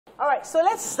All right, so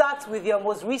let's start with your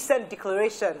most recent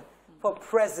declaration for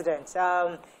president.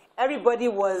 Everybody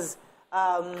was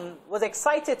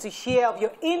excited to hear of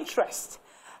your interest.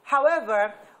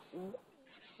 However,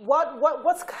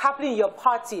 what's happening in your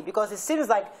party? Because it seems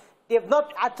like they've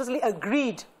not totally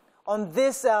agreed on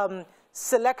this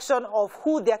selection of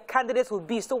who their candidates will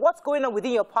be. So what's going on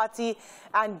within your party?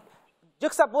 And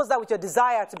juxtapose that with your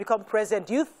desire to become president.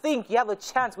 Do you think you have a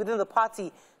chance within the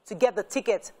party to get the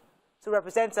ticket to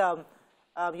represent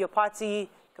your party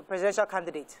presidential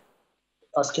candidate?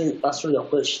 Answering your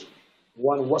question,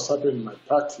 what's happening in my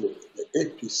party, the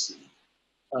APC,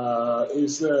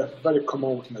 is very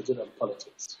common with Nigerian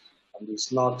politics, and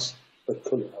it's not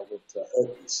peculiar with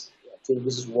APC. I think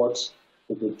this is what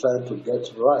we've been trying to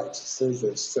get right since the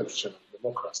inception of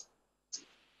democracy.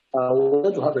 We're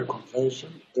going to have a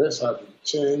convention. This has been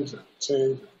changed and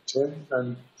changed and changed,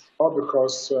 and all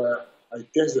because I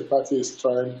guess the party is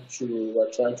trying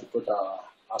to put our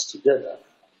hands together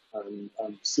and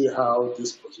see how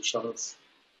these positions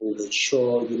will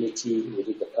ensure unity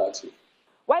within the party.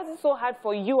 Why is it so hard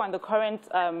for you and the current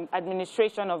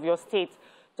administration of your state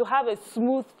to have a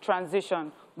smooth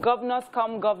transition? Governors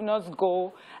come, governors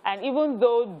go, and even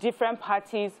though different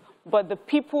parties, but the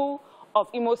people of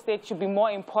Imo State should be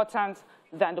more important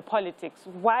than the politics.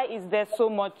 Why is there so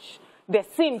much? There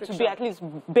seems to be, at least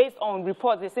based on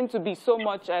reports, there seems to be so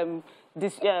much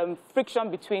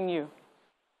friction between you.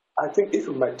 I think if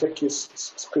you might take his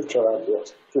scriptural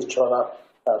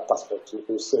perspective,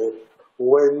 you say,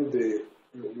 when the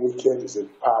wicked is in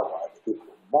power, the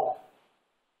people mourn.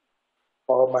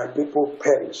 Or my people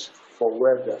perish for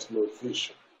where there's no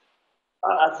vision.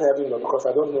 I don't know, because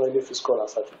I don't know any fiscal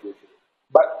answer to give you.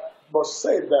 But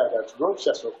say that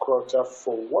Rochas Okorocha,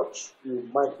 for what you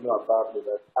might know about me,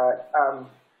 that I am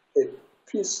a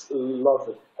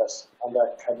peace-loving person, and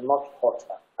I cannot hurt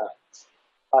an ant.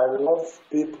 I love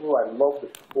people, I love the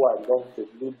people, I love the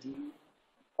needy.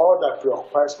 All that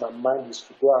preoccupies my mind is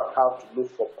to go out how to look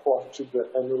for poor children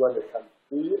anywhere they can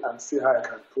be and see how I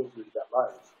can improve with their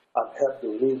life and help the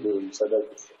widows and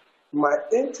everything. My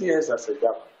 8 years as a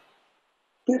governor,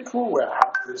 people were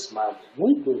happy smiling.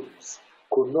 Widows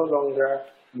could no longer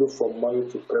look for money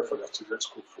to pay for their children's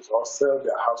school fees or sell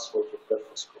their household to pay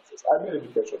for school fees. I made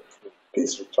education free.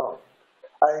 Peace returned.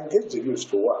 I engaged the youth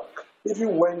to work,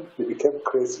 even when they became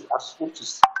crazy, which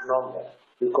is normal.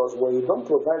 Because when you don't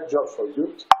provide jobs for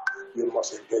youth, you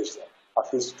must engage them,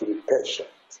 at least to be patient.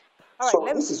 So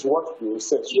this is what we will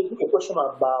say. So the question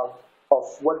about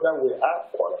whether we are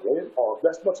quarreling or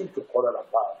there's nothing to quarrel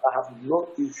about. I have no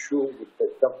issue with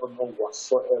the government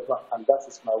whatsoever, and that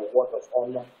is my word of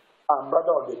honor. I'm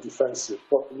rather on the defensive.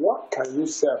 But what can you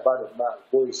say about a man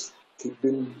who is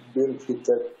being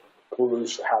treated,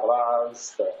 pushed,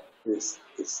 harassed, his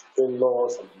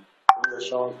in-laws and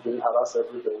relations being harassed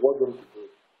every day? What don't you do?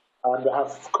 And I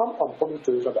have come on public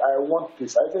television that I want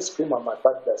peace. I just scream on my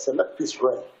back there, say, let peace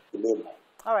reign in Imo.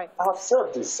 All right. I have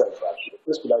said this self-actually.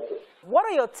 What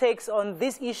are your takes on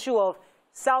this issue of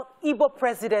South Igbo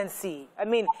presidency? I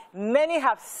mean, many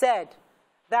have said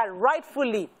that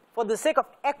rightfully, for the sake of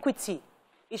equity,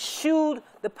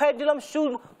 the pendulum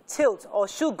should tilt or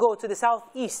should go to the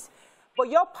southeast. But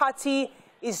your party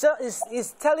is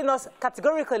telling us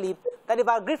categorically that they've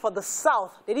agreed for the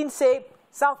south. They didn't say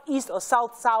southeast or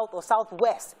south-south or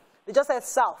southwest. They just said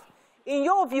south. In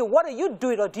your view, what are you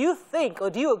doing, or do you think, or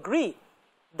do you agree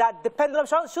that the pendulum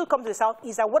should come to the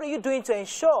southeast? And what are you doing to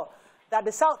ensure that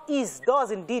the southeast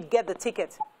does indeed get the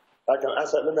ticket? I can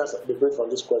answer. Let me answer the brief on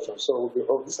this question. So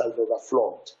this has been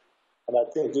overflowed, and I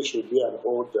think this should be an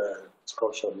old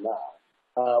discussion now.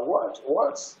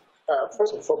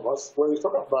 First and foremost, when you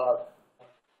talk about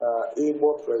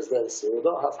Igbo presidency, we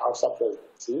don't have Hausa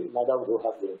presidency, neither we don't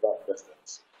have Yoruba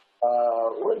presidency.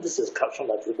 When this is captioned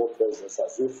like Igbo presidency,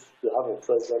 as if you have a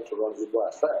president to run Igbo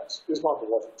affairs, it's not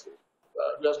what it is.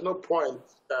 There's no point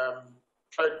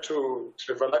trying to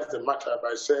trivialize the matter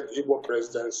by saying Igbo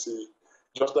presidency,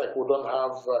 just like we don't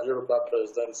have Yoruba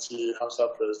presidency, Hausa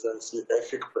presidency,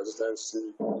 Efik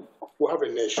presidency. We have a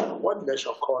nation, one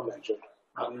nation called Nigeria,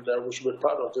 and we should be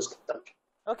proud of this country.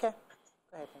 Okay.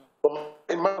 Go ahead.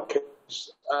 In my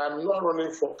case, I'm not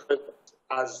running for president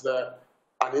as an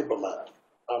Igbo man.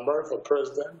 I'm running for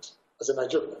president as a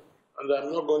Nigerian, and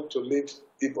I'm not going to lead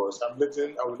Igbos. I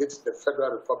will lead the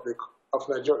Federal Republic of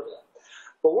Nigeria.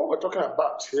 But what we're talking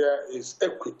about here is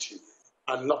equity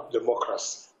and not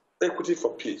democracy. Equity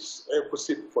for peace,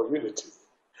 equity for unity.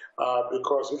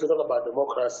 Because if you talk about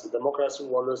democracy, democracy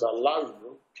will always allow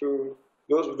you to,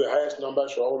 those with the highest number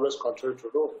should always continue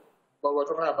to rule. But we're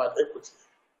talking about equity,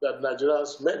 that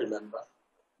Nigerians may remember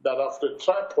that of the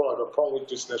tripod upon which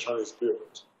this nation is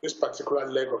built, this particular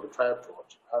leg of the tripod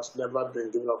has never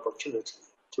been given opportunity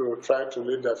to try to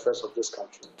lead the affairs of this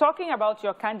country. Talking about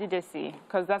your candidacy,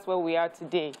 because that's where we are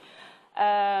today,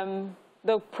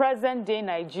 the present-day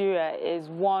Nigeria is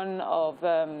one of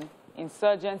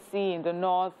insurgency in the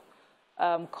north,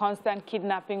 constant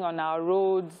kidnapping on our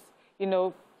roads, you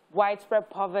know, widespread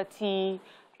poverty,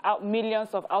 millions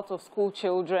of out-of-school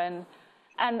children,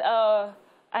 and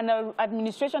an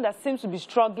administration that seems to be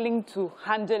struggling to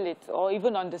handle it or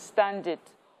even understand it.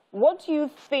 What do you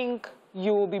think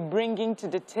you will be bringing to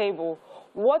the table?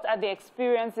 What are the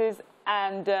experiences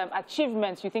and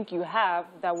achievements you think you have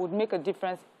that would make a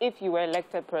difference if you were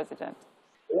elected president?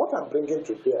 What I'm bringing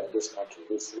to bear in this country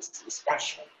is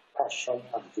passion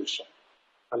and vision.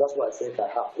 And that's what I think I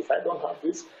have. If I don't have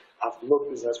this, I have no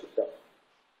business with them.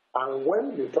 And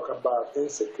when you talk about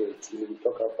insecurity, you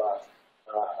talk about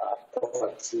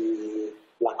poverty,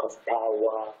 lack of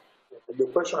power, the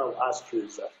question I will ask you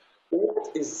is that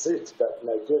what is it that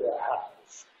Nigeria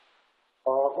has?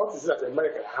 Or what is it that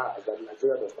America has that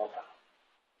Nigeria does not have?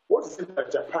 What is it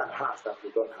that Japan has that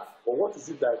we don't have? Or what is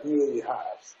it that UAE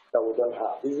has that we don't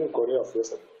have? Even Korea of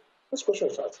yesterday. This question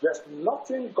is asked. There's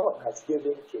nothing God has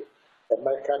given to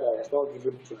America that has not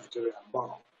given to Nigeria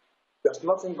more. There's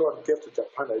nothing God gave to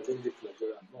Japan that didn't give to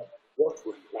Nigeria more. What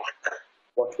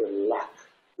we lack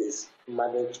is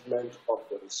management of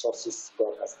the resources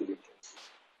God has given to us.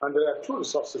 And there are two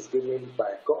resources given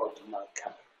by God to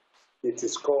mankind. It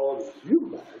is called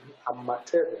human and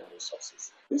material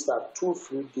resources. These are two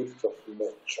free gifts of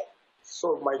nature.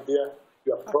 So, my dear,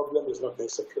 your problem is not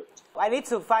insecurity. I need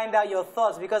to find out your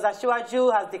thoughts because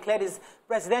Asiwaju has declared his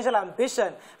presidential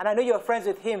ambition, and I know you're friends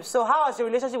with him. So how has your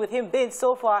relationship with him been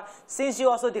so far since you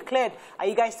also declared? Are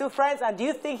you guys still friends, and do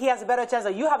you think he has a better chance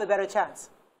or you have a better chance?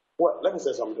 Well, let me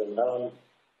say something.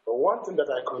 One thing that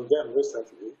I condemned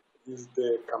recently is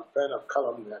the campaign of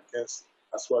calumny against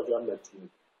Asiwaju Ahmed.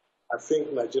 I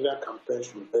think Nigerian campaign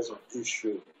should be based on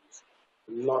issues,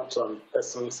 not on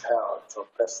person's health or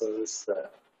person's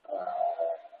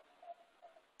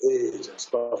age and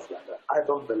stuff like that. I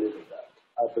don't believe in that.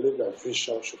 I believe that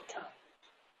vision should count.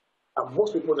 And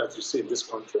most people that you see in this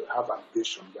country have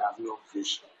ambition, they have no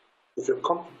vision. If you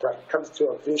come to practicality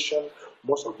of vision,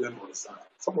 most of them will resign.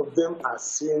 Some of them are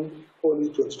seeing only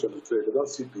 2023. They don't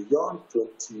see beyond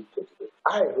 2023.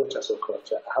 I, Rochas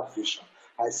Okorocha, have vision.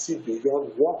 I see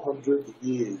beyond 100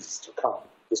 years to come in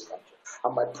this country.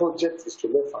 And my project is to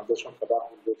lay foundation for that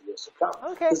 100 years to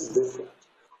come. Okay. This is different.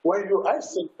 When I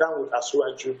sit down with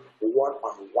Asiwaju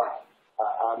one-on-one,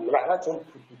 I let him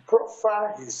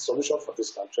profile his solution for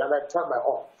this country, and I tell my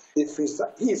own, if his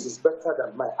is better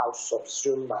than mine, I'll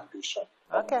subsume my ambition.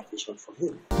 Okay. Ambition from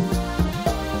him.